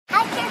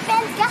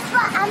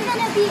I'm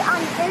going to be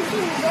on Virgin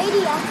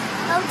Radio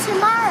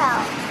tomorrow.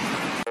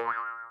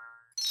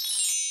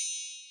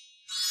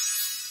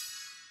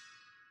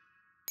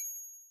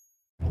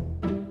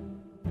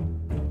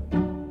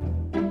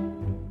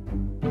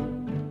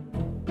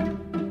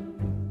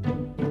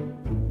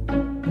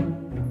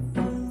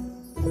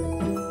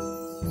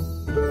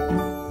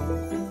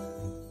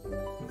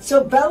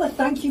 So Bella,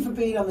 thank you for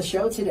being on the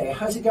show today.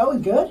 How's it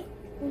going? Good?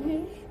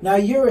 Mm-hmm. Now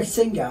you're a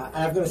singer,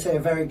 and I've got to say a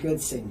very good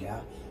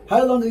singer.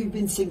 How long have you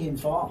been singing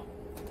for?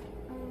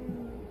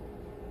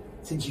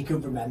 Since you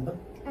could remember?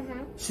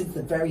 Since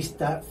the very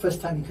first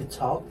time you could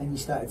talk and you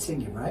started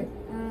singing, right?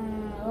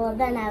 Well,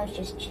 then I was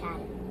just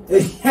chatting.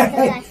 Because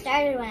I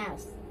started when I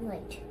was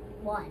like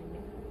 1.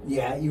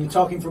 Yeah, you were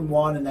talking from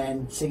 1 and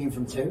then singing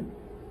from 2?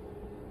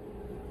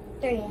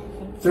 3, I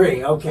think.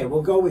 3, okay,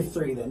 we'll go with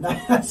 3 then.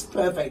 That's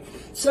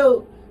perfect.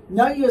 So,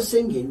 now you're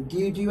singing, do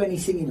you do any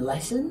singing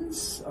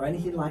lessons or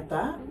anything like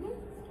that?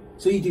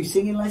 So you do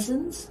singing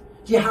lessons?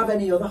 Do you have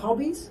any other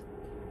hobbies?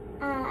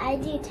 I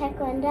do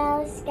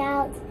taekwondo,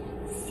 scouts,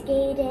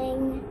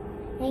 skating,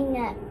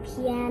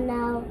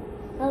 piano,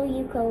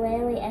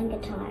 ukulele, and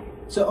guitar.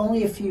 So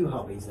only a few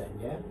hobbies then,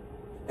 yeah?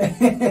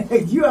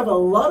 You have a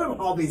lot of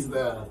hobbies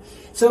there.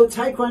 So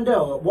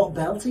taekwondo, what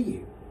belt are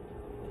you?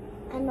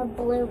 I'm a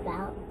blue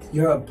belt.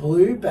 You're a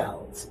blue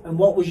belt. And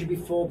what was you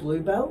before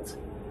blue belt?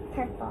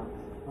 Purple.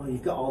 Oh,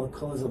 you've got all the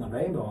colours on the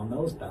rainbow on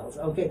those belts.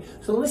 Okay,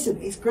 so listen,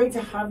 it's great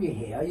to have you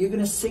here. You're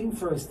going to sing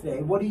for us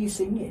today. What are you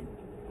singing?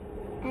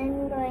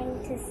 I'm going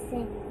to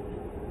sing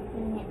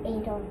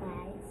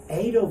Edelweiss.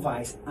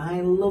 Edelweiss,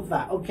 I love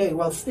that. Okay,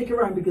 well, stick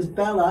around because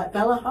Bella,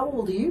 how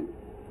old are you?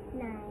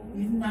 9.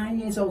 You're 9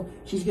 years old.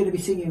 She's going to be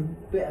singing a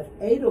bit of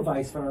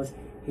Edelweiss for us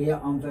here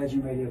on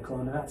Virgin Radio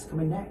Kelowna. That's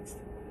coming next.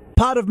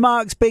 Part of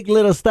Marc's Big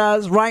Little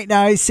Stars right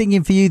now is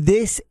singing for you.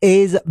 This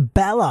is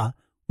Bella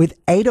with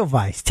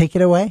Edelweiss. Take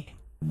it away.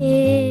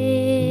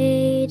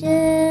 Edelweiss,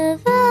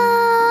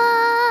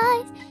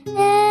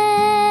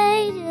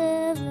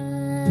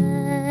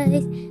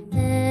 Edelweiss,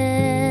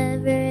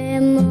 every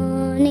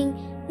morning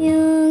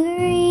you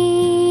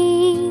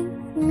greet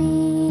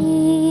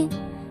me,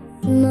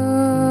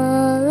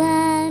 small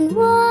and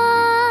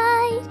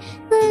white,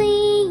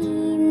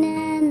 clean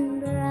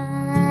and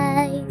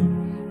bright,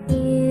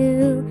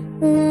 you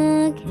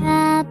look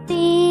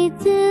happy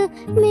to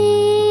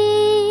me.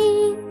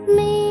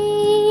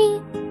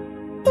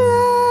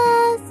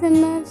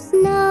 Of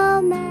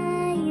snow,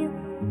 may you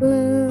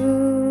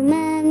bloom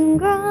and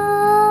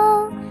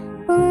grow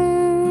forever.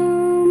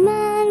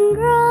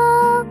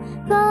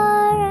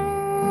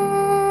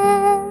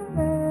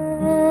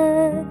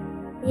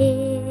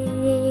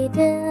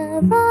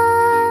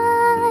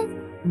 Edelweiss,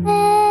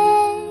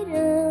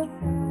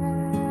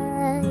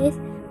 Edelweiss,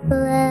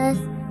 bless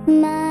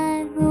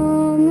my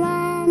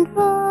homeland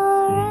forever.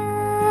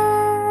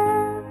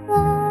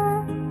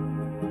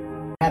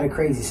 How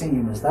crazy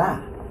singing was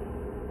that?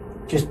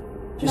 Just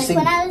like sing.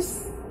 When I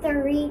was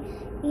 3,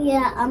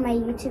 on my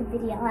YouTube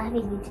video, I have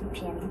a YouTube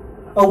channel.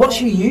 Oh, what's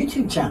your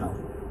YouTube channel?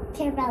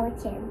 Karebella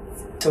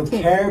Kids. So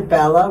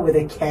Karebella with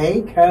a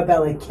K,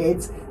 Karebella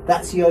Kids.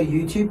 That's your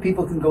YouTube.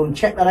 People can go and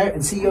check that out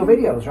and see your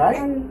videos, right?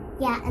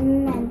 Yeah,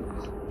 and then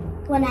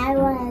when I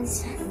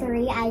was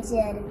 3, I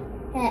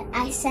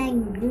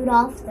sang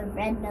Rudolph the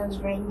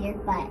Red-Nosed Reindeer,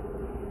 but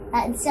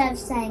instead of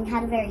saying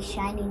had a very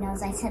shiny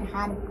nose, I said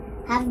had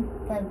a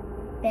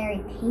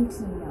very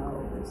pinky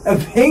nose. A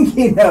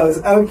pinky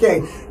nose,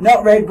 okay.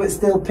 Not red, but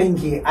still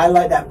pinky. I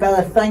like that.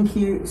 Bella, thank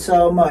you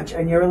so much.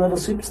 And you're a little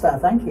superstar.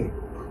 Thank you.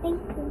 Thank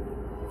you.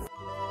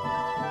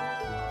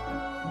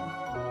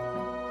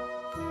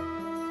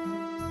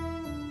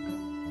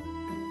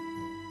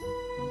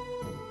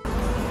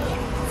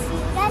 See you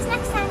guys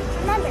next time.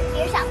 Remember, be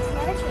yourself.